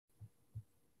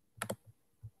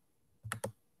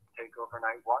Takeover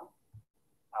Night 1.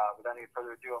 Without any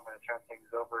further ado, I'm going to turn things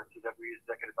over to WWE's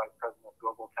Executive Vice President of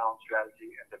Global Talent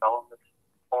Strategy and Development,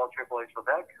 Paul Triple H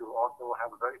Levesque, who also will have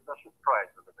a very special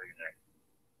surprise for the big night.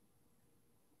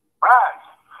 Right.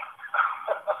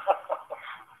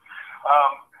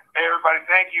 Hey, everybody,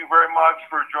 thank you very much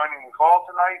for joining the call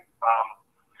tonight.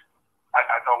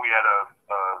 I thought we had a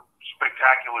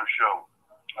spectacular show.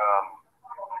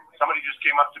 Somebody just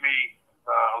came up to me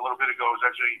a little bit ago. It was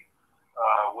actually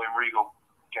William Regal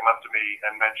came up to me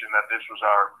and mentioned that this was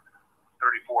our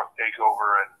 34th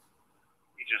takeover, and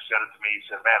he just said it to me. He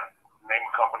said, man, name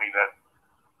a company that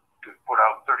could put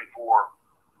out 34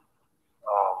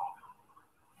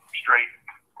 straight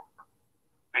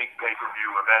big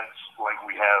pay-per-view events like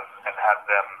we have and have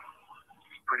them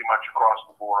pretty much across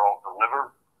the board all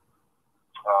deliver.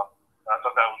 I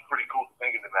thought that was pretty cool to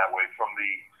think of it that way, from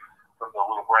the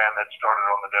little brand that started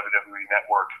on the WWE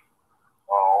Network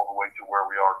all the way to where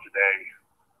we are today.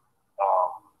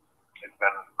 It's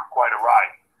been quite a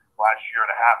ride. Last year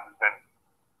and a half has been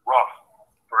rough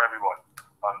for everyone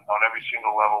on every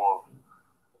single level of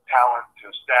talent,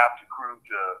 to staff, to crew,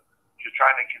 to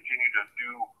trying to continue to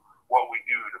do what we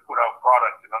do, to put out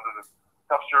product, and under the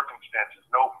tough circumstances,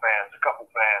 no fans, a couple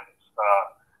fans,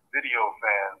 video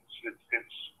fans.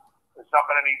 It's not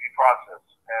been an easy process.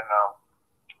 And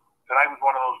tonight was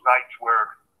one of those nights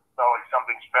where it felt like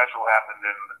something special happened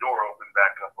and the door opened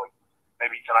back up. Like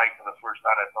maybe tonight for the first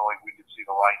night, I felt like we could see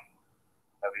the light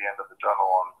at the end of the tunnel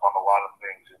on a lot of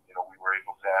things. And, we were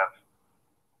able to have,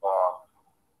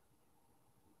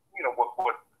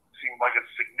 what seemed like a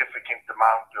significant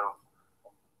amount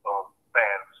of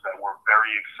fans that were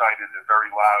very excited and very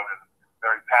loud and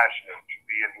very passionate to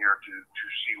be in here to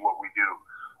see what we do.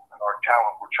 And our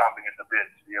talent were chomping at the bit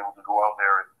to be able to go out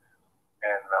there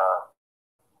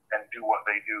and do what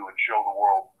they do and show the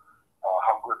world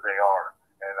how good they are.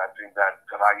 And I think that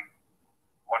tonight,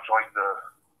 much like the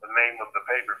name of the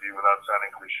pay-per-view, without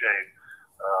sounding cliche,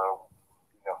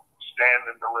 stand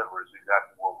and deliver is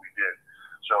exactly what we did.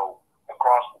 So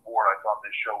across the board, I thought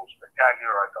this show was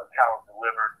spectacular. I thought talent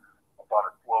delivered. I thought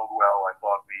it flowed well. I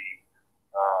thought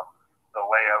the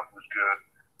layout was good.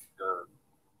 The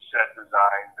set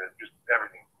design, just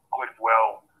everything clicked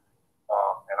well.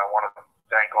 And I want to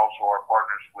thank also our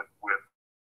partners with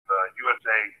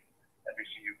USA,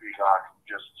 NBCU, Peacock,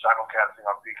 just simulcasting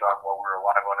on Peacock while we were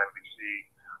live on NBC.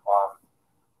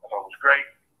 I thought it was great,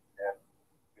 and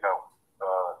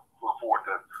look forward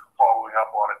to following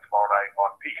up on it tomorrow night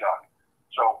on Peacock.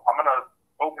 So I'm going to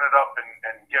open it up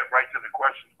and get right to the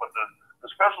questions. But the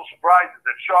special surprise is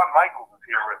that Shawn Michaels is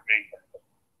here with me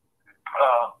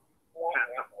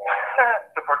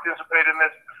to participate in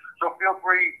this. So feel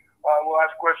free. We'll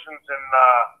ask questions, and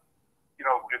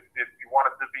if you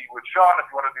want it to be with Shawn, if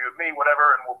you want to be with me,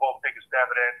 whatever, and we'll both take a stab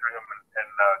at answering them and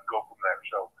go from there.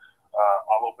 So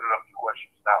I'll open it up to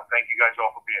questions now. Thank you guys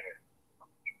all for being here.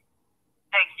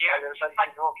 Thank you.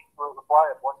 We'll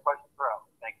reply at one question per hour.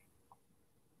 Thank you.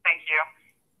 Thank you.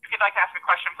 If you'd like to ask a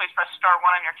question, please press *1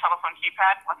 on your telephone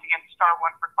keypad. Once again, *1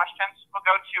 for questions. We'll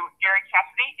go to Gary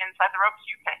Cassidy, Inside the Ropes,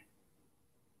 UK.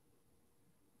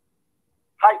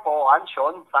 Hi, Paul and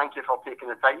Shawn. Thank you for taking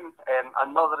the time.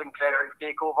 Another incredible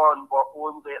takeover, and we're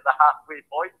only at the halfway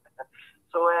point.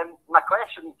 So my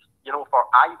question's, for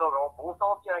either or both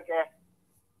of you, I guess.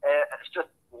 It's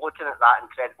just looking at that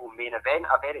incredible main event,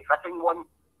 a very fitting one.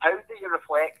 How do you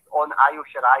reflect on Io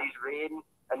Shirai's reign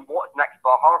and what's next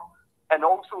for her? And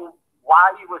also,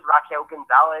 why was Raquel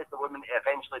González the woman to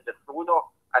eventually dethrone her?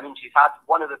 I mean, she's had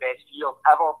one of the best years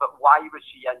ever, but why was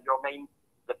she, in your mind,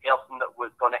 the person that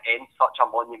was going to end such a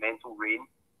monumental reign?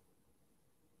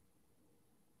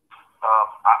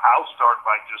 I'll start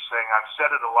by just saying I've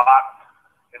said it a lot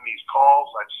in these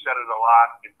calls. I've said it a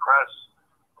lot in press,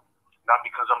 not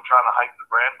because I'm trying to hype the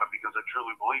brand, but because I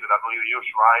truly believe it. I believe Io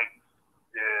Shirai,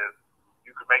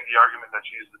 you could make the argument that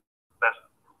she's the best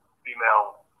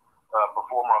female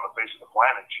performer on the face of the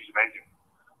planet. She's amazing.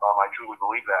 I truly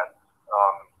believe that.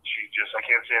 I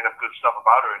can't say enough good stuff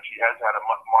about her, and she has had a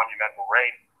monumental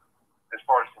reign. As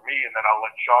far as for me, and then I'll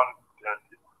let Shawn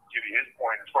give you his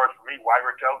point. As far as for me, why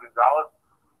Raquel González?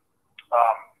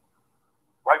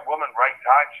 Right woman, right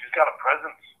time. She's got a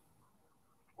presence.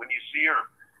 When you see her,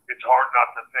 it's hard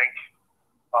not to think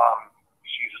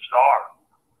she's a star.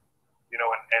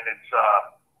 And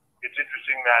it's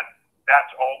interesting that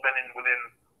that's all been within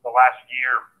the last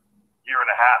year and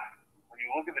a half. When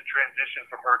you look at the transition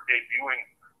from her debuting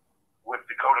with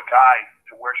Dakota Kai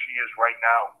to where she is right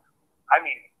now, I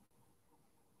mean,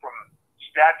 from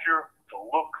stature to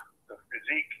look to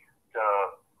physique to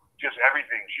just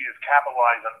everything, she has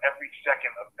capitalized on every second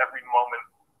of every moment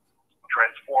of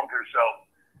transformed herself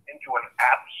into an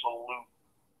absolute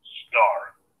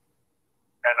star.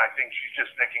 And I think she's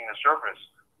just nicking the surface.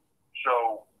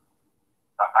 So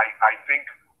I think,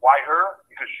 why her?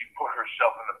 Because she put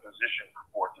herself in a position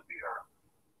for it to be her.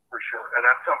 For sure. And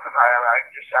that's something I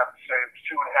just have to say, it was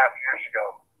 2.5 years ago.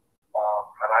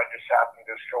 And I just happened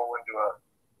to stroll into a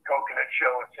coconut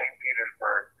show in St.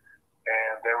 Petersburg.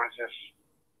 And there was this,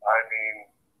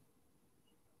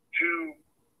 two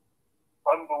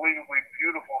unbelievably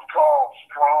beautiful, tall,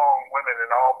 strong women in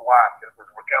all black. It was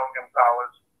Raquel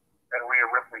González and Rhea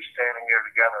Ripley standing there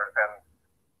together. And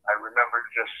I remember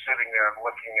just sitting there and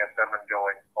looking at them and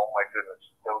going, oh my goodness,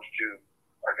 those two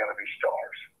are going to be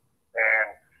stars. And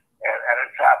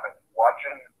it's happened.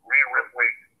 Watching Rhea Ripley,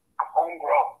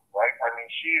 homegrown, right? I mean,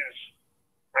 she is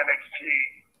NXT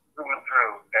through and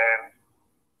through. And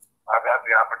I've had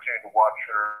the opportunity to watch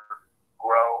her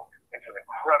grow into an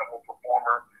incredible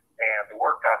performer. And the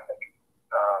work ethic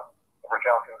of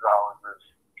Raquel González is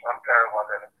unparalleled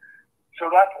in it.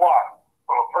 So that's why,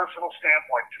 from a personal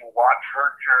standpoint, to watch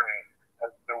her journey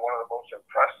has been one of the most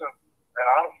impressive and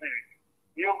honestly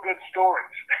feel-good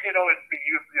stories. You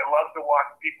love to watch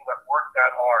people that work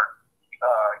that hard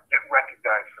get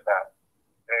recognized for that.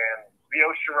 And Io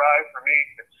Shirai, for me,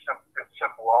 it's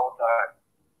simple all the time.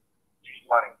 She's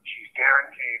money. She's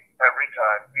guaranteed every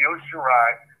time. Io Shirai,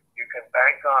 you can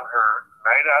bank on her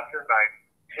night after night,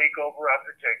 takeover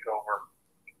after takeover,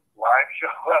 live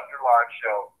show after live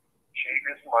show. She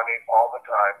is money all the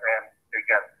time. And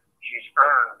again, she's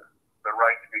earned the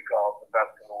right to be called the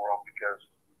best in the world because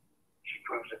she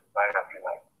proves it night after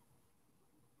night.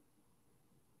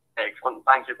 Excellent.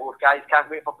 Thank you both, guys.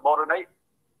 Can't wait for tomorrow night.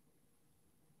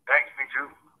 Thanks, me too.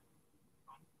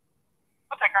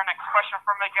 We'll take our next question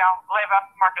from Miguel Leva,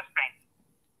 Marcus Spain.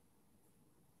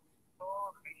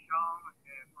 Hey, Shawn,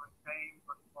 for saying,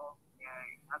 first of all,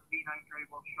 it has been an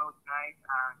incredible show tonight,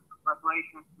 and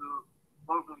congratulations to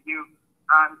both of you.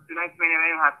 Tonight's main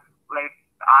event has left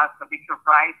us a big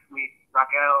surprise with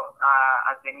Raquel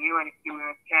as the new NXT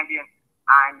Women's Champion,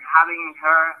 and having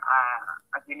her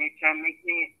as the new champion makes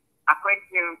me a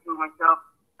question to myself.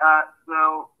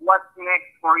 So what's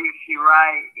next for you,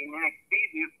 Shirai, in NXT?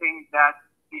 Do you think that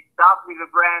she's stuck with the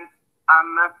brand and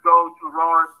must go to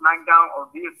Raw or SmackDown, or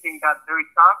do you think that there is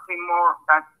something more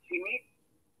that she needs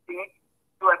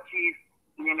to achieve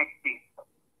in NXT?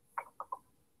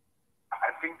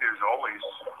 I think there's always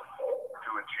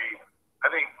to achieve. I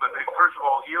think, but first of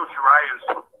all, Io Shirai has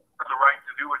the right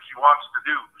to do what she wants to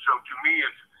do. So to me,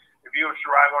 if Io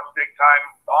Shirai wants to take time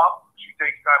off, she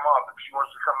takes time off. If she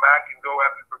wants to come back and go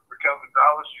after Raquel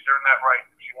González, she's earned that right.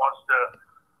 If she wants to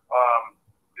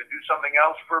do something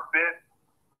else for a bit,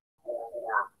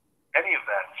 or any of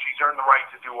that, she's earned the right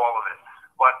to do all of it.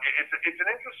 But it's an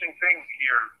interesting thing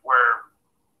here where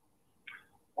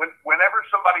whenever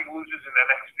somebody loses in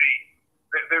NXT,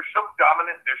 they're so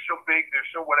dominant, they're so big,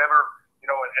 they're so whatever,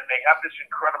 and they have this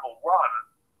incredible run,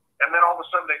 and then all of a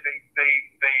sudden they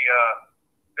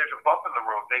there's a bump in the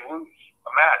road, they lose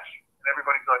a match, and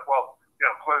everybody's like, well,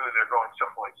 clearly they're going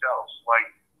someplace else. Like,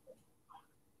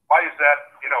 why is that?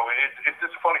 It's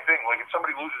just a funny thing. Like, if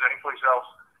somebody loses anyplace else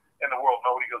in the world,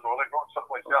 nobody goes, well, they're going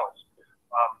someplace else.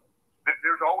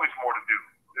 There's always more to do.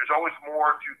 There's always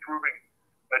more to proving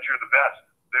that you're the best.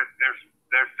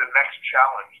 There's the next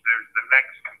challenge. There's the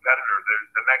next competitor.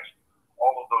 There's the next,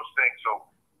 all of those things. So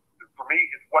for me,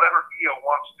 it's whatever Io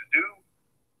wants to do,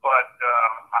 but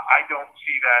I don't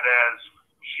see that as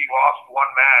she lost one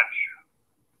match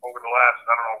over the last,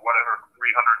 I don't know, whatever,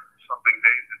 300-something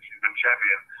days that she's been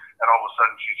champion, and all of a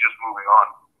sudden she's just moving on.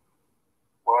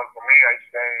 Well, for me, I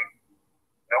say,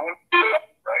 no one,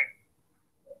 right?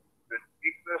 The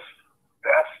deepest,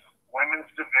 best women's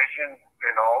division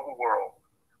in all the world,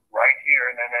 right here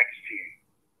in NXT.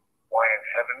 Why in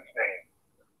heaven's name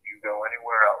you go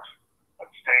anywhere else? But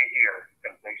stay here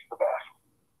and face the best.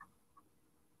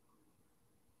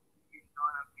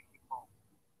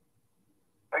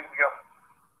 Thank you, Miguel.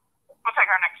 We'll take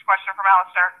our next question from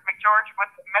Alistair McGeorge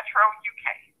with Metro UK.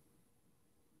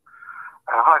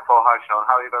 Hi, Paul. Hi, Shawn.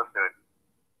 How are you both doing?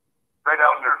 Great,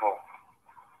 wonderful.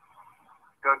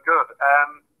 Good.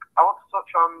 I want to touch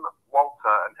on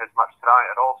Walter and his match tonight,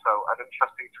 and also an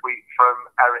interesting tweet from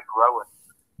Eric Rowan,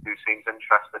 who seems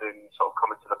interested in sort of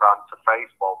coming to the brand to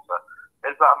face Walter.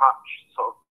 Is that a match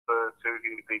sort of the two of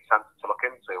you would be tempted to look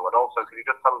into? And also, can you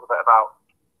just tell us a bit about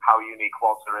how unique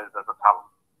Walter is as a talent?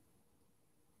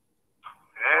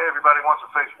 Yeah, everybody wants to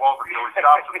face Walter, so he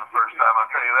stops it the first time, I'll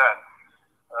tell you that.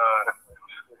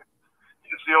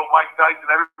 It's the old Mike Tyson,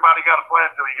 everybody got a plan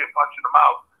until you get punched in the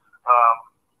mouth.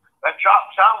 That chop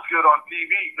sounds good on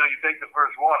TV until you take the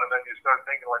first one, and then you start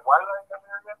thinking, like, why did I come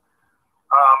here again?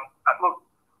 Look,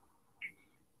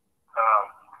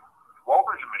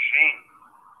 Walter's a machine,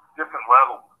 different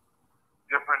level,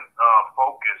 different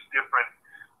focus, different.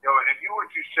 You know, if you were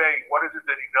to say, what is it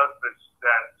that he does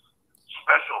that's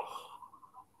special?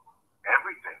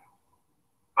 Everything.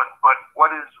 But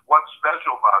what's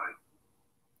special about it?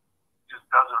 Just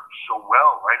does it so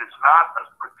well, right? It's not a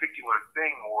particular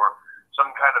thing or some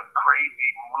kind of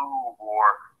crazy move or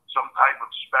some type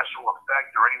of special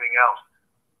effect or anything else.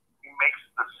 He makes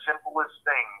the simplest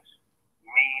things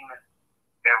mean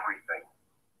everything.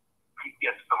 He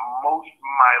gets the most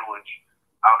mileage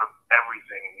out of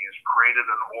everything. He has created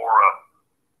an aura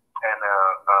and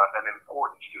an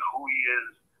importance to who he is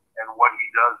and what he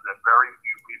does that very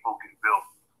few people can build.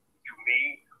 To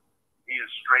me, he is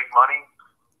straight money,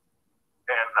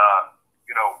 and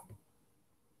you know,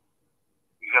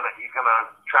 he's gonna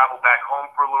travel back home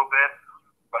for a little bit.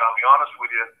 But I'll be honest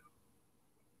with you,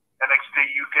 NXT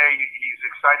UK, he's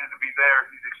excited to be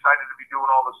there. He's excited to be doing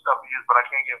all the stuff he is. But I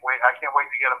can't wait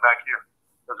to get him back here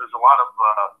because there's a lot of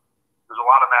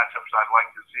matchups I'd like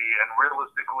to see. And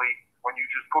realistically, when you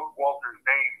just put Walter's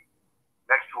name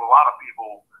next to a lot of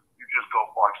people, you just go,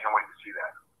 "Oh, I can't wait to see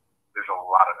that." There's a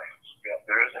lot of names. Yeah,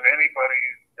 there isn't anybody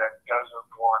that doesn't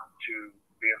want to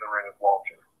be in the ring with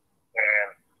Walter. And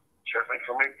certainly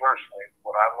for me personally,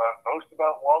 what I love most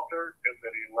about Walter is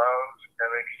that he loves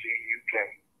NXT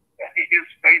UK. And he is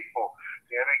faithful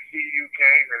to NXT UK,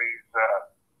 that he's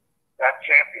that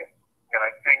champion. And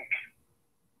I think,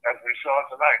 as we saw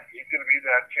tonight, he's going to be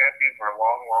that champion for a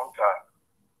long, long time.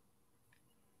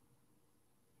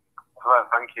 Well,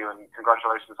 thank you, and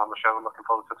congratulations on the show. I'm looking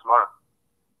forward to tomorrow.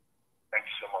 Thank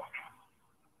you so much.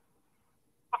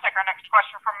 We'll take our next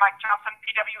question from Mike Johnson,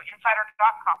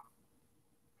 PWInsider.com.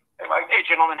 Hey, Mike. Hey,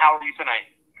 gentlemen, how are you tonight?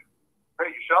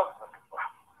 Great, yourself?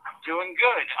 Doing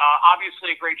good.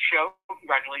 Obviously, a great show.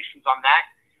 Congratulations on that.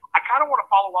 I kind of want to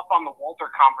follow up on the Walter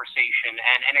conversation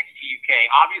and NXT UK.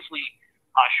 Obviously,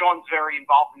 Shawn's very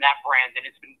involved in that brand, and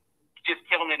it's been just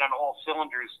killing it on all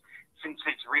cylinders since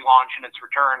its relaunch and its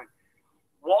return.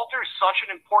 Walter's such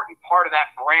an important part of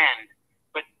that brand,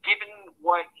 but given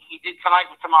what he did tonight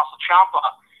with Tommaso Ciampa,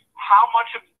 how much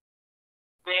of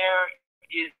there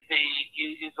is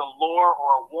a lure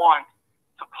or a want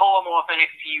to pull him off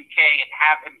NXT UK and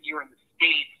have him here in the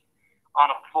States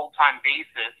on a full-time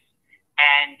basis?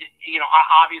 And, you know,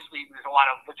 obviously there's a lot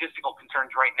of logistical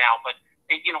concerns right now, but,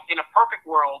 you know, in a perfect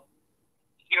world,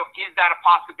 you know, is that a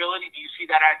possibility? Do you see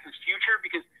that as his future?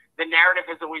 Because the narrative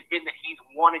has always been that he's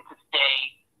wanted to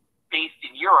stay based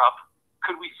in Europe.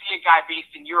 Could we see a guy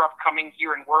based in Europe coming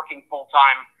here and working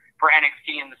full-time for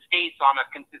NXT in the States on a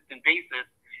consistent basis?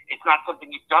 It's not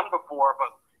something you've done before,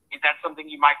 but is that something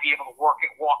you might be able to work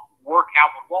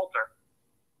out with Walter?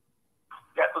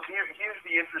 Yeah, look, here's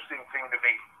the interesting thing to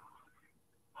me.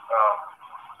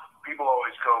 People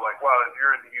always go like, well, if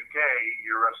you're in the UK,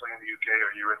 you're wrestling in the UK,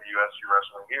 or you're in the US, you're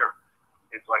wrestling here.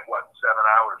 It's like, what, 7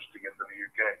 hours to get to the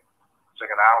UK? It's like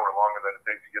an hour longer than it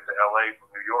takes to get to LA from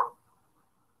New York.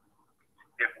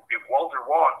 If Walter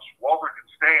wants, Walter can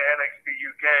stay at NXT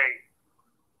UK,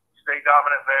 stay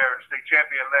dominant there, stay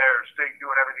champion there, stay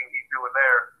doing everything he's doing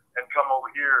there, and come over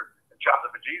here and chop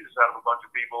the bejesus out of a bunch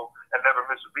of people and never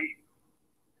miss a beat.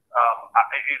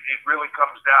 It really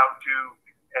comes down to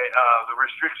the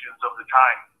restrictions of the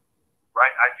time,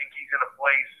 right? I think he's in a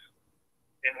place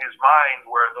in his mind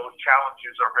where those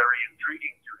challenges are very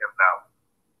intriguing to him now.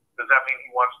 Does that mean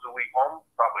he wants to leave home?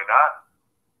 Probably not.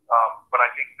 But I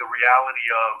think the reality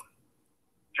of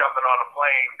jumping on a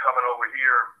plane, coming over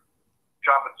here,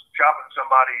 chopping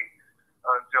somebody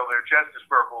until their chest is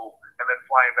purple, and then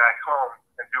flying back home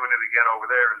and doing it again over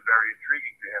there is very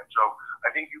intriguing to him. So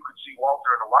I think you could see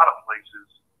Walter in a lot of places.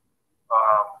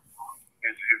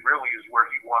 It really is where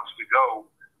he wants to go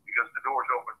because the door's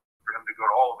open for him to go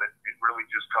to all of it. It really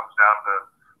just comes down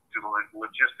to the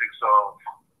logistics of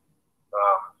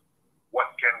what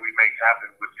can we make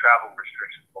happen with travel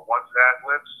restrictions. But once that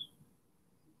lifts,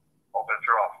 all bets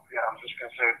are off. Yeah, I'm just going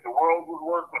to say, if the world would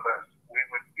work with us, we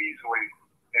would easily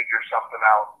figure something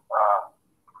out,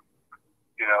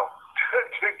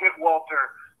 to get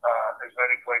Walter as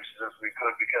many places as we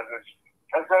could, because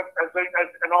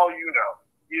and all you know,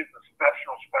 he is a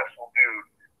special dude.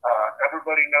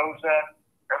 Everybody knows that.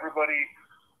 Everybody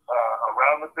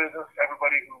around the business,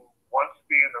 everybody who wants to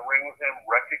be in the ring with him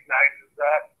recognizes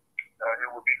that.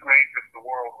 It would be great if the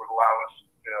world would allow us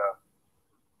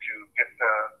to get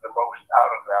the most out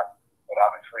of that, but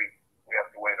obviously we have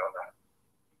to wait on that.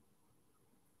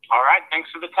 All right, thanks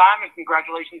for the time, and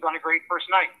congratulations on a great first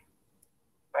night.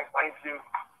 Thanks, thank you.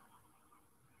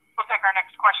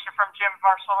 question from Jim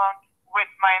Barcelone with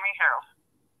Miami Herald.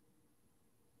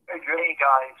 Hey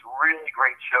guys, really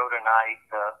great show tonight.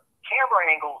 The camera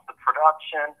angles, the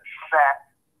production, the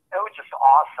set, it was just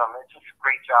awesome. It's just a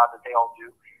great job that they all do.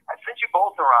 And since you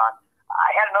both are on, I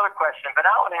had another question, but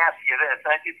I want to ask you this.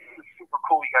 I think this is super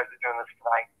cool you guys are doing this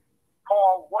tonight.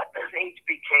 Paul, what does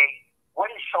what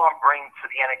does Shawn bring to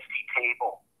the NXT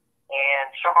table? And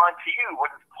Shawn, to you,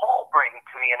 what does Paul bring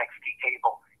to the NXT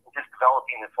table in just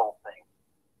developing this whole thing?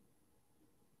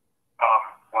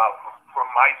 Well,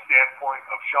 from my standpoint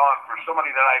of Shawn, for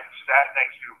somebody that I've sat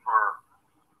next to for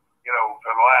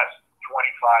the last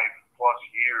 25 plus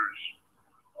years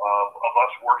of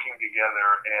us working together,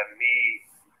 and me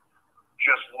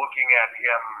just looking at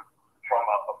him from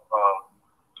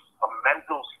a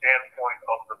mental standpoint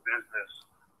of the business,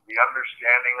 the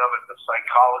understanding of it, the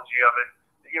psychology of it.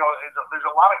 There's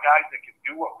a lot of guys that can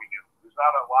do what we do. There's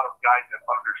not a lot of guys that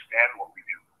understand what we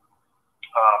do.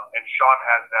 And Shawn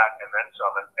has that and then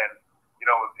some. And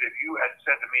if you had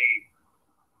said to me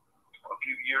a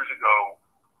few years ago,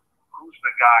 who's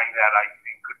the guy that I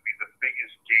think could be the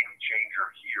biggest game changer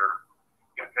here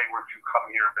if they were to come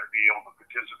here and be able to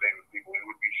participate with people, it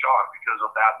would be Shawn, because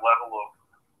of that level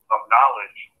of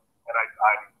knowledge. And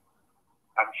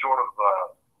I'm sort of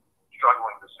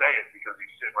struggling to say it because he's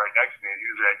sitting right next to me, and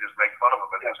usually I just make fun of him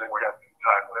at this point in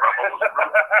time.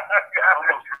 I'm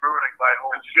almost ruining my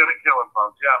whole shit and killing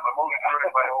folks. Yeah, I'm almost ruining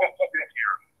my whole shit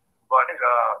here. But,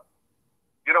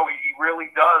 he really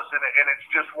does, and it's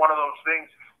just one of those things.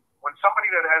 When somebody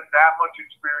that has that much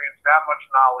experience, that much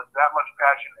knowledge, that much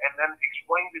passion, and then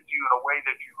explains it to you in a way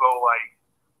that you go like,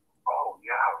 oh,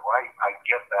 yeah, right, I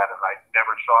get that, and I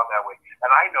never saw it that way. And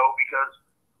I know because,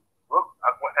 look,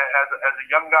 as a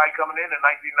young guy coming in 1995,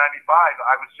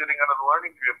 I was sitting under the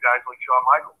learning tree of guys like Shawn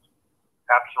Michaels.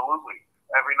 Absolutely.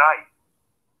 Every night.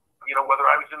 Whether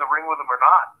I was in the ring with him or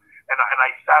not. And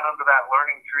I sat under that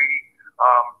learning tree.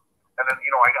 And then,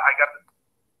 I got to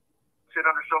sit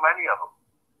under so many of them.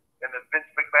 And then Vince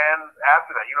McMahon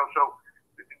after that. So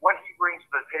what he brings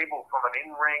to the table from an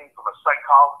in-ring, from a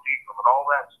psychology, from all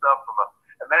that stuff,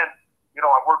 and then,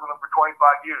 I've worked with him for 25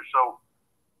 years. So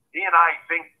he and I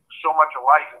think so much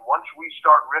alike. And once we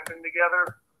start ripping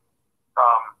together,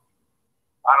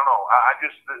 I don't know. I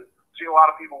just see a lot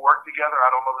of people work together. I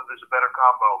don't know that there's a better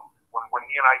combo. When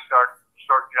he and I start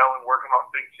gelling, working on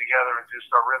things together, and just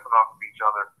start ripping off of each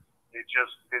other, it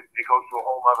goes to a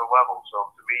whole other level. So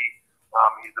to me,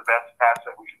 he's the best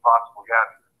asset we could possibly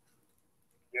have.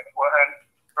 Yeah, well, and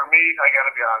for me, I got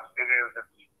to be honest,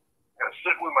 it's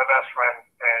sitting with my best friend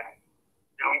and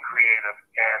doing creative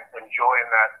and enjoying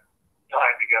that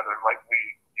time together like we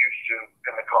used to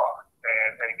in the car,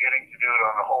 and getting to do it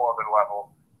on a whole other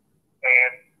level.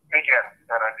 And again,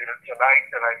 and I did it tonight,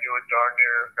 and I do it darn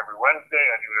near every Wednesday.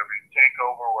 I do it every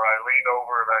takeover where I lean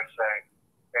over and I say,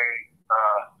 hey,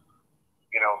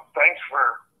 thanks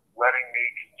for letting me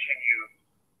continue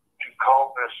to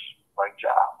call this my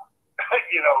job.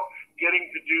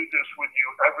 Getting to do this with you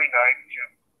every night to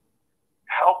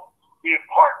help be a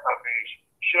part of these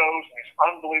shows, these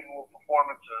unbelievable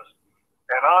performances.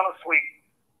 And honestly,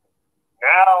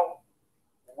 now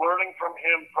learning from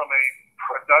him from a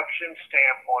production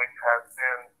standpoint has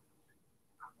been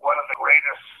one of the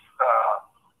greatest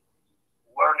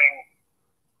learning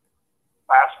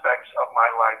aspects of my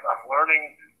life. I'm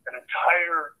learning an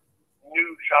entire new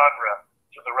genre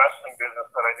to the wrestling business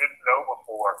that I didn't know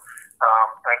before.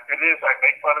 And I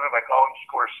make fun of him. I call him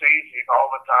Scorsese all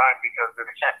the time because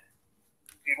it's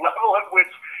the level at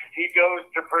which he goes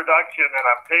to production, and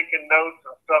I'm taking notes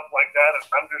and stuff like that and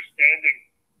understanding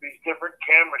these different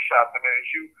camera shots. I mean, as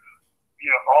you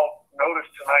all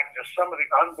noticed tonight, just some of the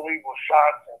unbelievable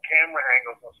shots and camera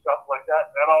angles and stuff like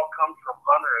that, that all comes from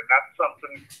Hunter, and that's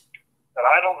something that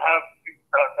I don't have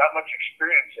that much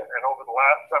experience in. And over the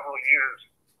last several years,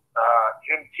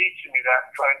 him teaching me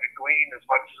that, trying to glean as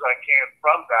much as I can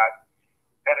from that,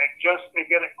 and it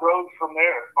grows from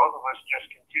there. Both of us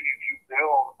just continue to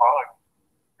build on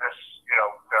this,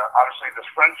 obviously this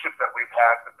friendship that we've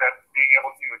had, but then being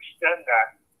able to extend that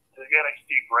to the NXT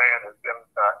brand has been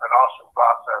an awesome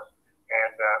process.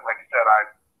 And like I said,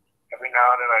 every now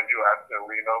and then I do have to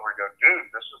lean over and go, dude,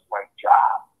 this is my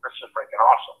job. This is freaking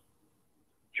awesome.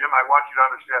 Jim, I want you to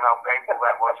understand how painful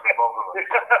that was for both of us.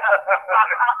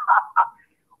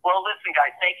 Well, listen,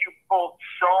 guys, thank you both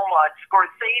so much.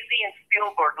 Scorsese and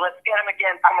Spielberg, let's get him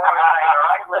again tomorrow night, all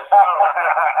right? Let's go.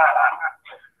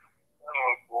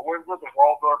 Well, where's the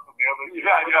Waldorf and the other?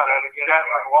 Yeah,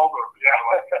 Waldorf. Yeah.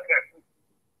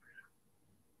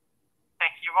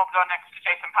 Thank you. We'll go next to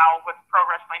Jason Powell with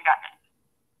ProWrestling.net.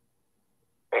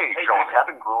 Hey, Shawn,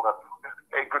 having grown up,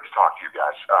 hey, good to talk to to you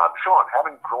guys. Shawn,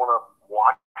 having grown up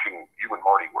watching you and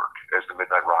Marty work as the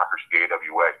Midnight Rockers, the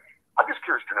AWA, I'm just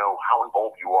curious to know how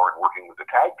involved you are in working with the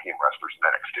tag team wrestlers in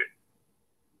NXT.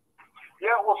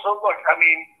 Yeah, well, so look, I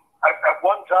mean, at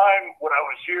one time when I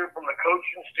was here from the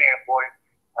coaching standpoint,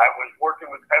 I was working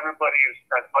with everybody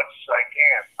as much as I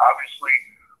can. Obviously,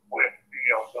 with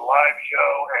the live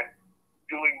show and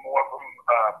doing more from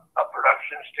a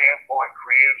production standpoint,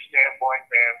 creative standpoint,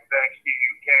 and with NXT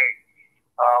UK.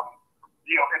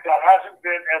 That hasn't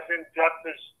been as in depth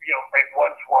as it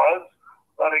once was.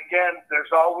 But again,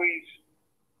 there's always,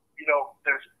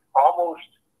 there's almost,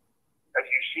 as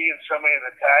you see in so many of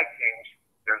the tag teams,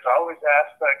 there's always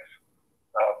aspects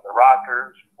of the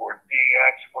Rockers or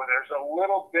DX where there's a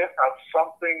little bit of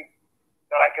something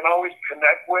that I can always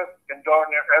connect with in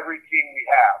darn near every team we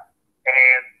have.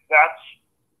 And that's,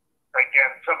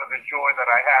 again, some of the joy that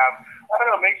I have. I don't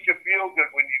know, it makes you feel good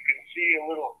when you can see a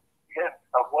little hint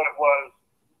of what it was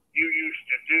you used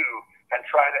to do and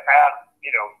try to add,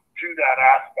 to that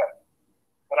aspect.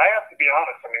 But I have to be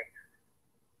honest, I mean,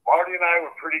 Marty and I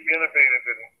were pretty innovative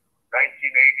in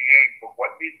 1988, but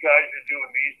what these guys are doing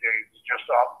these days is just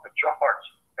off the charts.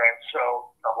 And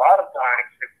so a lot of times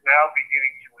it's now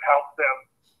beginning to help them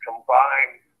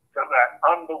combine some of that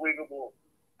unbelievable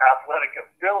athletic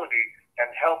ability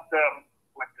and help them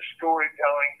with the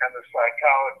storytelling and the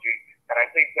psychology. And I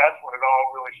think that's when it all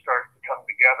really starts to come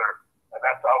together. And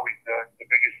that's always the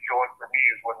biggest joy for me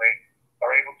is when they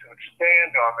are able to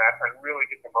expand on that and really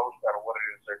get the most out of what it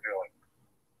is they're doing.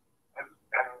 And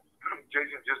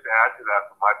Jason, just to add to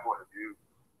that, from my point of view,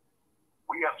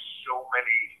 we have so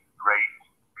many great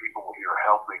people here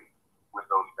helping with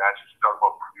those matches. Talk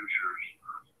about producers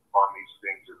on these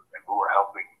things and who are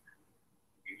helping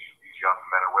these young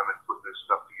men and women put this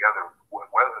stuff together.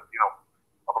 Whether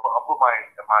I'll put my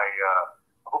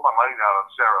money down on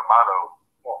Sarah Amato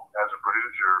as a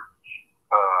producer,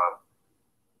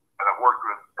 and I've worked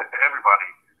with everybody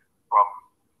from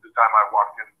the time I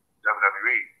walked in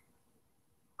WWE,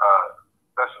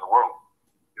 best in the world.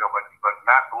 But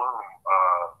Matt Bloom,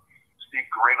 Steve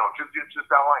Carino, just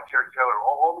outline Terry Taylor,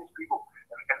 all these people,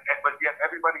 but yet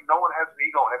everybody, no one has an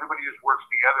ego. Everybody just works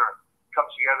together,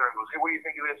 comes together, and goes, hey, what do you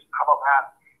think of this? How about that?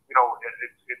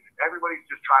 Everybody's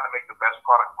just trying to make the best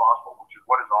product possible, which is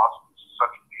what is awesome. This is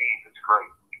such a team. It's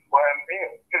great. Well,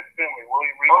 Finley,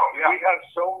 we have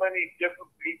so many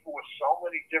different people with so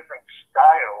many different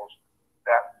styles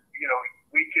that,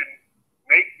 we can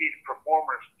make these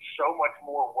performers so much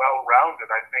more well-rounded,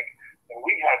 I think, than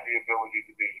we had the ability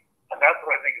to be. And that's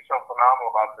what I think is so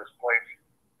phenomenal about this place,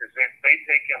 is they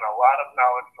take in a lot of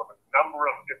knowledge from a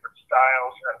number of different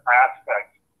styles and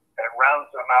aspects, and it rounds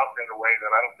them out in a way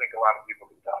that I don't think a lot of people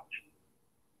can touch.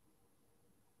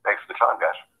 Thanks for the time,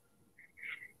 guys.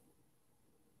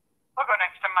 We'll go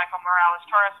next to Michael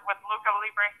Morales-Torres with Lucha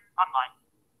Libre Online.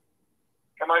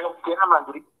 Hey, Michael.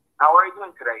 Gentlemen, how are you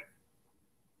doing today?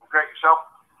 Great. Yourself?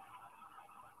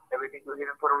 Everything good here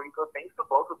in Puerto Rico. Thanks to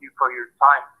both of you for your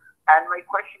time. And my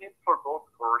question is for both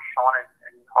Shawn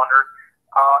and Hunter.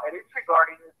 It is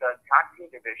regarding the tag team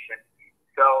division.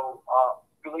 So,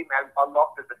 believe me, I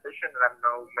love the decision, and I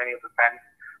know many of the fans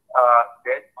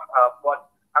did.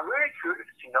 But I'm really curious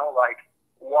to know,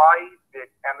 why did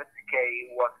MSK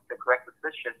was the correct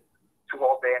decision to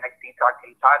hold the NXT Tag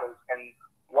Team titles, and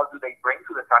what do they bring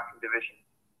to the tag team division?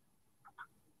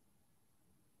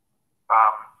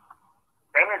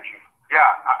 Energy. Yeah,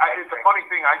 it's a funny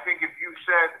thing. I think if you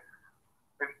said,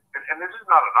 and this is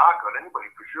not a knock on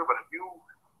anybody for sure, but if you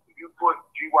put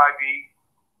GYV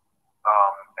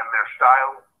and their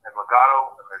style, and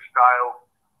Legato and their style,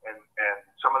 and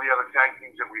some of the other tag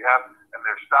teams that we have and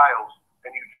their styles,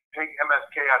 and you take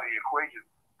MSK out of the equation,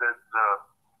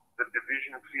 the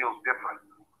division feels different.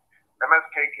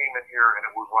 MSK came in here and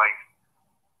it was like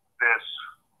this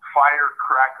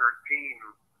firecracker team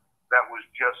that was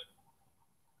just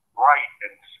bright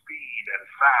and speed and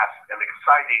fast and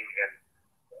exciting, and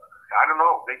I don't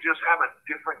know, they just have a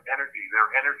different energy. Their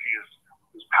energy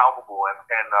is palpable, and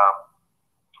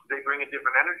they bring a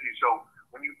different energy. So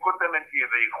when you put them into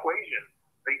the equation,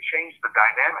 they change the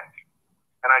dynamic.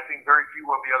 And I think very few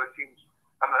of the other teams,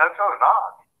 and that's not a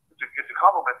knock. It's a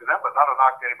compliment to them, but not a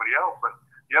knock to anybody else. But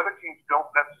the other teams don't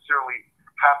necessarily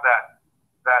have that.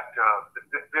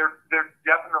 They're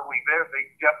definitely there. They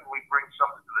definitely bring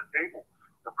something to the table.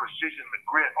 The precision, the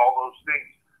grit, all those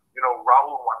things.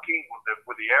 Raul and Joaquin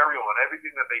with the aerial and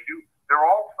everything that they do, they're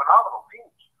all phenomenal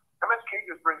teams. MSK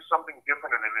just brings something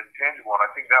different and an intangible, and I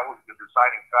think that was the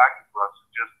deciding factor for us.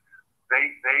 Just they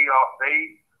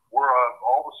were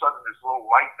all of a sudden this little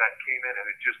light that came in, and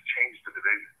it just changed the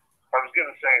division. I was going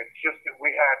to say, it's just that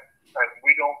we had, and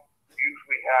we don't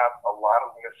usually have a lot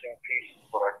of missing pieces,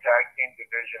 but our tag team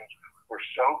divisions were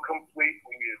so complete.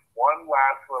 We needed one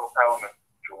last little element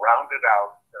to round it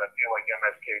out, and I feel like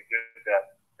MSK did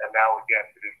that. And now again,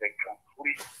 it is a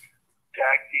complete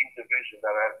tag team division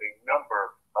that has a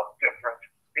number of different,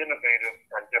 innovative,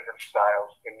 and different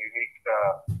styles and unique,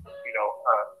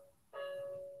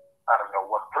 I don't know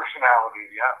what personality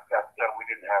that we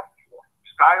didn't have before.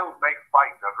 Styles make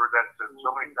fights. I've heard that said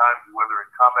so many times, whether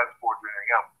in combat sports or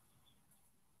anything else.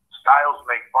 Styles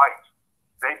make fights.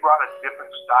 They brought a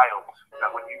different style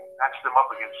that when you matched them up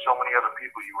against so many other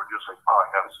people, you were just like, oh, I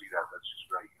got to see that. That's just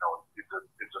great.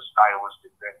 It's a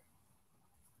stylistic thing.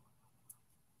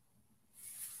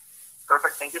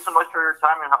 Perfect. Thank you so much for your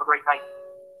time and have a great night.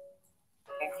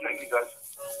 Thank you guys.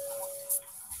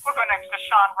 We'll go next to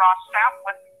Sean Ross Sapp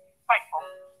with Fightful.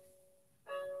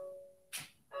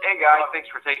 Hey guys, thanks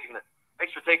for taking the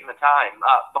time.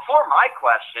 Before my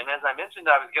question, as I mentioned,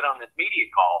 I was getting on this media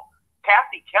call.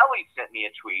 Kathy Kelly sent me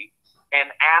a tweet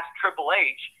and asked Triple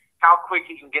H how quick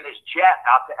he can get his jet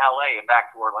out to LA and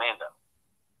back to Orlando.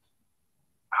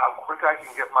 How quick I can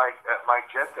get my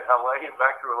jet to LA and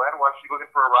back to Orlando? Why, she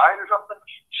looking for a ride or something?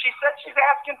 She said she's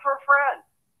asking for a friend.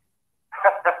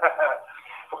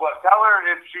 Well, tell her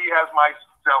if she has my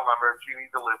cell number, if she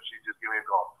needs a lift, she just give me a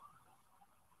call.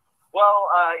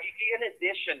 Well, in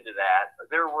addition to that,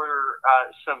 there were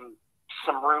some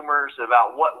rumors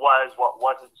about what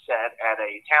wasn't said at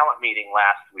a talent meeting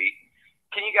last week.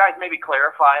 Can you guys maybe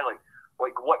clarify, like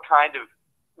what kind of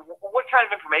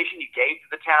information you gave to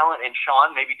the talent? And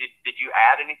Shawn, maybe did you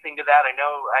add anything to that? I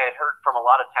know I had heard from a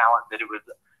lot of talent that it was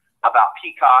about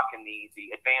Peacock and the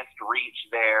advanced reach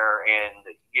there, and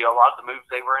a lot of the moves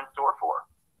they were in store for.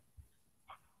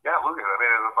 Yeah, look at it. I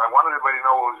mean, if I wanted everybody to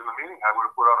know what was in the meeting, I would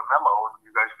have put out a memo, and you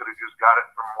guys could have just got it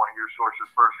from one of your sources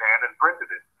firsthand and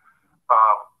printed it.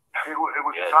 It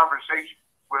was a conversation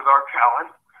with our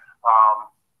talent.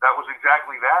 That was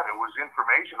exactly that. It was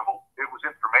informational.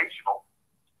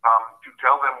 To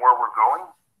tell them where we're going.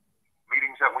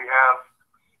 Meetings that we have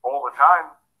all the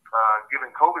time. Given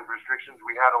COVID restrictions,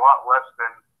 we had a lot less than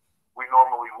we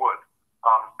normally would.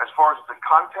 As far as the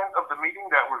content of the meeting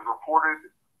that was reported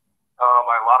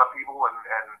by a lot of people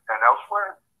and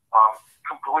elsewhere,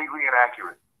 completely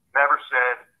inaccurate. Never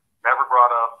said, never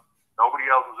brought up. Nobody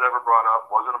else was ever brought up.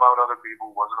 Wasn't about other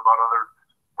people. Wasn't about other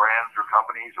brands or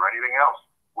companies or anything else.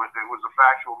 It was a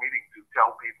factual meeting to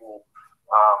tell people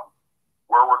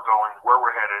where we're going, where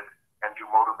we're headed, and to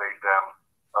motivate them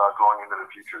going into the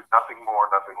future. Nothing more,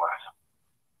 nothing less.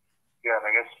 Yeah, and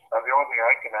I guess the only thing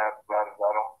I can add to that is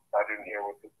I didn't hear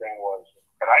what the thing was.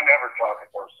 And I never talk at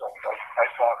those things. I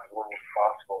talk as little as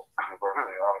possible, to be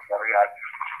perfectly honest.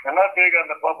 I'm not big on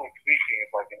the public speaking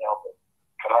if I can help it.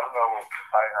 But I don't know.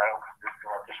 I don't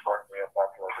want to spark me up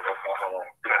after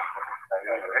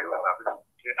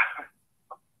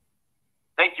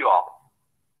Thank you all.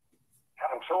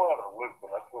 I'm so out of the loop, but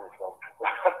that's what it's all.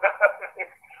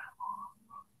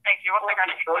 Thank you. We'll take our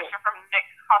next question from Nick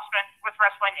Hossman with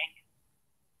Wrestling Inc.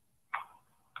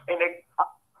 Hey, Nick.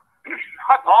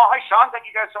 Hi, Paul. Hi, Shawn. Thank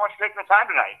you guys so much for taking the time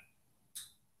tonight.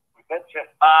 We betcha.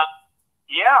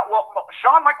 Yeah, well,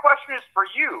 Shawn, my question is for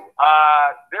you.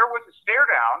 There was a stare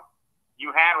down you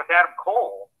had with Adam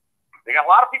Cole. They got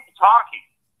a lot of people talking.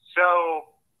 So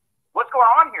what's going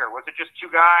on here? Was it just two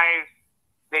guys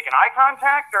making eye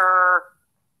contact, or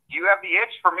do you have the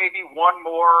itch for maybe one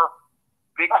more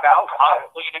big bout,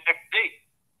 possibly in NXT?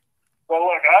 Well,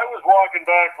 look, I was walking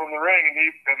back from the ring, and he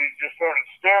just started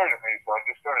staring at me, so I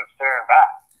just started staring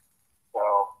back. So,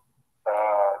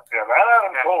 yeah, that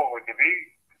Adam Cole, if he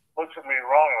looks at me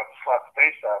wrong, I'll slap the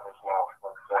face out of his mouth.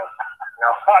 But,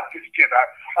 no, I'm just kidding.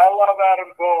 I love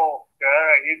Adam Cole.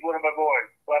 He's one of my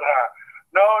boys. But,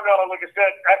 no, like I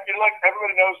said,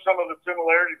 everybody knows some of the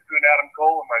similarities between Adam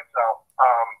Cole and myself.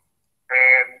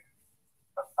 And,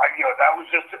 that was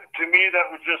just, to me,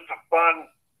 that was just a fun,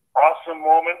 awesome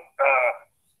moment.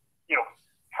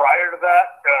 Prior to that,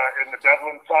 in the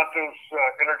Devlin Santos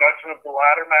introduction of the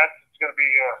ladder match, it's going to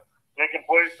be taking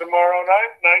place tomorrow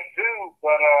night too.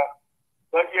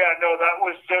 But yeah, no, that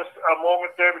was just a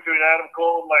moment there between Adam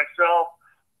Cole and myself.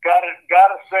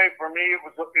 Gotta say, for me, it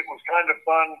was kind of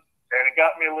fun, and it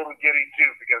got me a little giddy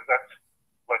too, because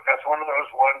that's one of those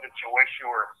ones that you wish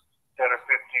you were 10 or 15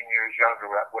 years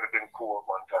younger. That would have been cool at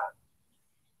one time.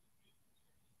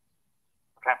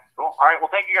 Okay, cool. All right, well,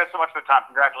 thank you guys so much for the time.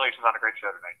 Congratulations on a great show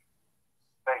tonight.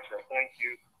 Thanks, Nick. Thank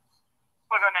you.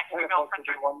 We'll go next to Bill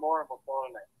Pritchard. One more, and we'll call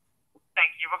it night.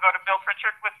 Thank you. We'll go to Bill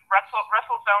Pritchard with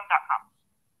WrestleZone.com.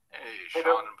 Hey,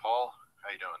 Shawn and Paul.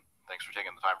 How you doing? Thanks for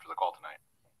taking the time for the call tonight.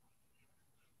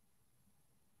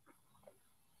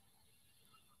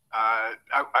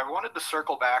 I wanted to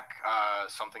circle back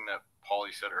something that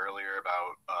Paulie said earlier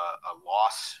about a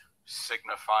loss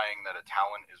signifying that a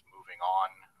talent is moving on.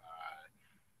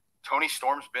 Toni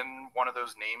Storm's been one of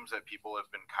those names that people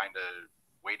have been kind of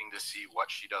waiting to see what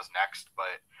she does next,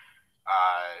 but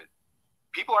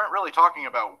people aren't really talking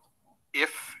about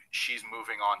if she's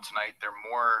moving on tonight. They're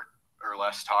more or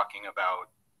less talking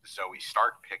about Zoe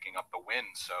Stark picking up the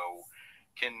win. So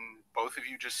can both of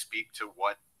you just speak to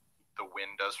what the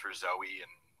win does for Zoe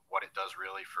and what it does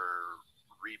really for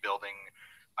rebuilding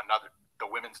the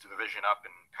women's division up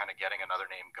and kind of getting another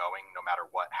name going no matter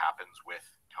what happens with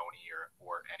Toni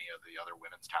or any of the other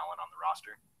women's talent on the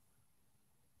roster?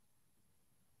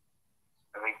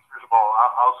 I think, first of all,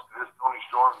 this Toni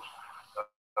Storm's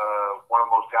one of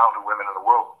the most talented women in the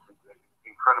world,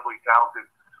 incredibly talented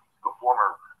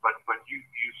performer. But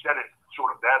you said it sort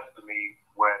of best to me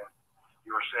when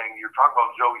you were saying, you're talking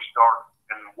about Zoe Stark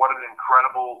and what an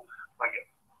incredible,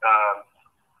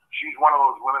 she's one of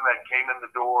those women that came in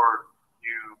the door,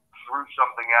 you threw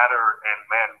something at her, and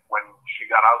man, when she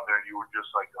got out there, you were just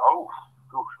like, oh,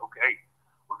 okay,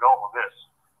 we're going with this.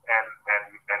 And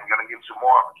going to give some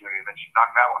more opportunity. And then she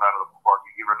knocked that one out of the park.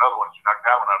 You give her another one, she knocked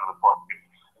that one out of the park. And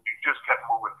you just kept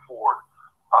moving forward.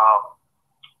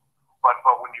 But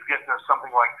when you get to something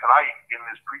like tonight in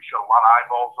this pre-show, a lot of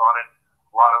eyeballs on it,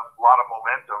 a lot of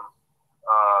momentum.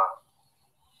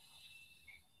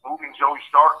 Moving Zoe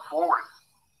Stark forward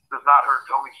does not hurt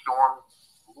Toni Storm.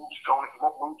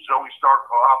 Moves Zoe Stark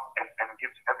up and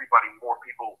gives everybody more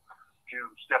people to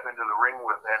step into the ring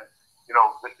with. And you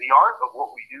know, the art of what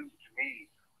we do, to me,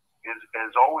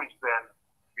 has always been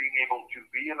being able to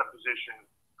be in a position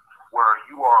where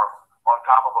you are on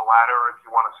top of a ladder, if you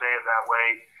want to say it that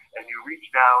way, and you reach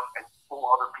down and pull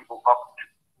other people up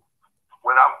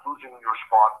without losing your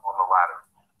spot on the ladder.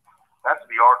 That's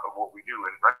the art of what we do.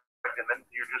 And then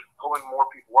you're just pulling more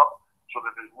people up so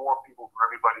that there's more people for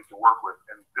everybody to work with.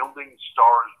 And building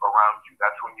stars around you,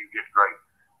 that's when you get great.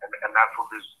 And that's what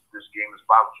this game is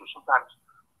about. So sometimes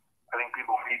I think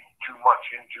people read too much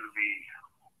into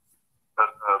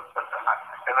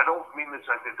and I don't mean this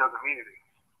as it doesn't mean anything.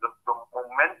 The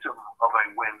momentum of a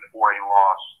win or a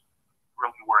loss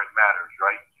really where it matters,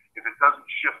 right? If it doesn't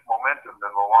shift momentum,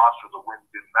 then the loss or the win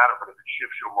didn't matter. But if it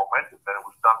shifts your momentum, then it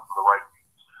was done for the right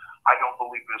reasons. I don't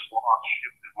believe this loss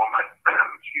shifted momentum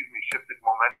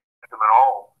at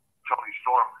all, Toni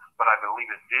Storm, but I believe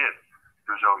it did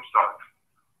for Zoe Stark.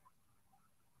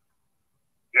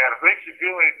 Yeah, if it makes you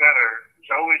feel any better,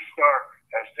 Zoe Stark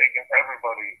has taken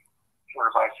everybody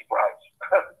sort of by surprise.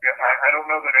 I don't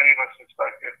know that any of us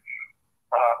expected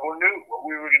or knew what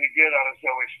we were going to get out of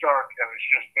Zoe Stark, and it's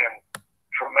just been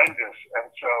tremendous. And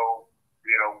so,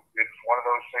 you know, it's one of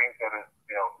those things that is,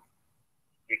 you know,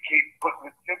 you keep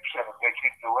putting the tips in and they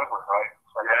keep delivering, right?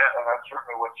 And that's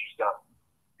certainly what she's done.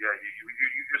 Yeah,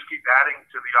 you just keep adding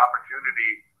to the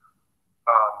opportunity,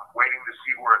 waiting to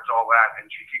see where it's all at,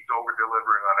 and she keeps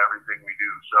over-delivering on everything we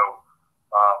do. So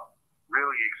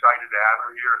really excited to have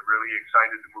her here and really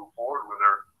excited to move forward with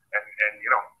her. And you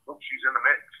know, look, she's in the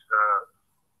mix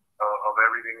of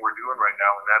everything we're doing right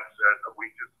now, and that's we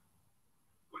just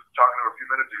was talking to her a few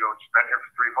minutes ago, and she's been here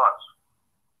for 3 months,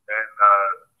 and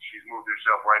she's moved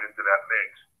herself right into that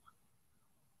mix.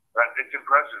 It's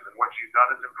impressive, and what she's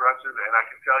done is impressive. And I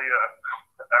can tell you,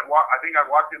 I think I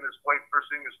walked in this place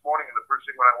first thing this morning, and the first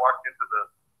thing when I walked into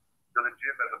the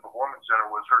gym at the Performance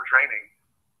Center was her training,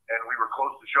 and we were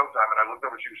close to showtime, and I looked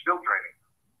over, she was still training.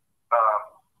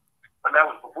 And that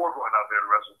was before going out there to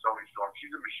wrestle Toni Storm.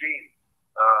 She's a machine.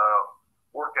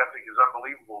 Work ethic is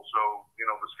unbelievable, so, you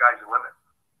know, the sky's the limit.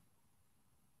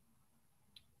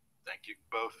 Thank you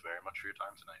both very much for your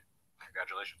time tonight.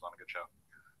 Congratulations on a good show.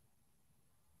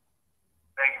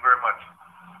 Thank you very much.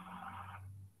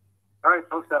 All right,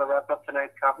 folks, that'll wrap up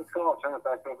tonight's conference call. I'll turn it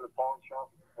back over to Paul and Shawn.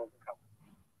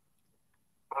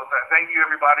 Well, thank you,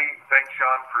 everybody. Thanks,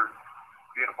 Shawn, for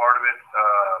being a part of it.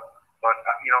 But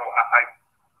you know, I'm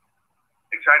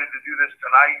excited to do this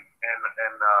tonight, and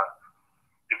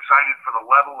excited for the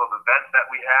level of event that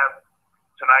we have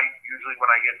tonight. Usually, when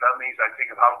I get done these, I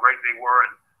think of how great they were,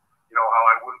 and you know how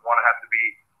I wouldn't want to have to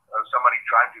be somebody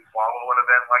trying to follow an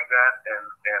event like that,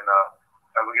 and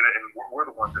I look at it, and we're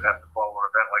the ones that have to follow an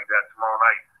event like that tomorrow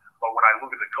night. But when I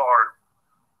look at the card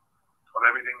of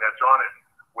everything that's on it,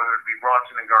 whether it be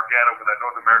Bronson and Gargano for that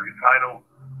North American title,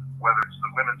 whether it's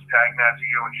the women's tag match,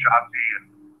 Io and Shotzi, and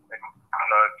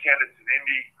Candice and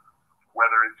Indy,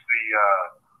 whether it's the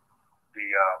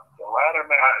ladder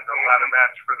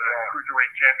match for the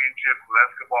Cruiserweight Championship with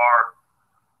Escobar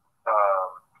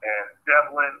and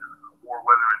Devlin, or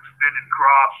whether it's Finn and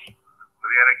Cross for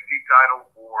the NXT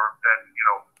title, or then, you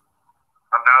know,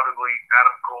 undoubtedly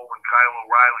Adam Cole and Kyle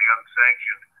O'Reilly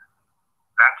unsanctioned.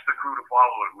 That's the crew to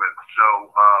follow it with.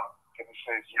 So,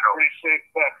 pretty safe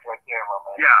bet right there, my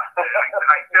man. Yeah,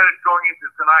 I said it going into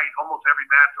tonight. Almost every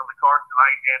match on the card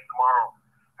tonight and tomorrow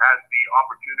has the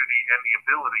opportunity and the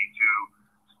ability to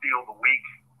steal the week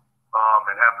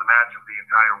and have the match of the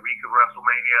entire week of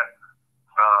WrestleMania.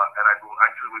 And I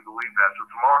truly believe that. So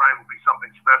tomorrow night will be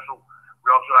something special. We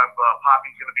also have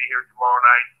Poppy's going to be here tomorrow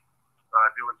night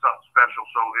doing something special.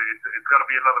 So it's going to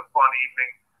be another fun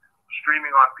evening.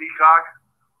 Streaming on Peacock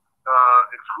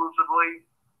exclusively.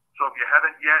 So if you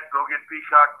haven't yet, go get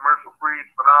Peacock commercial free. It's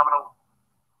phenomenal.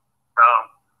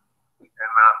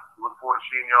 And look forward to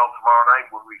seeing you all tomorrow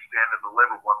night when we stand and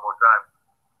deliver one more time.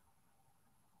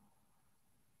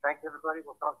 Thanks, everybody.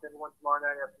 We'll talk to everyone tomorrow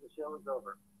night after the show is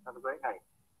over. Have a great night.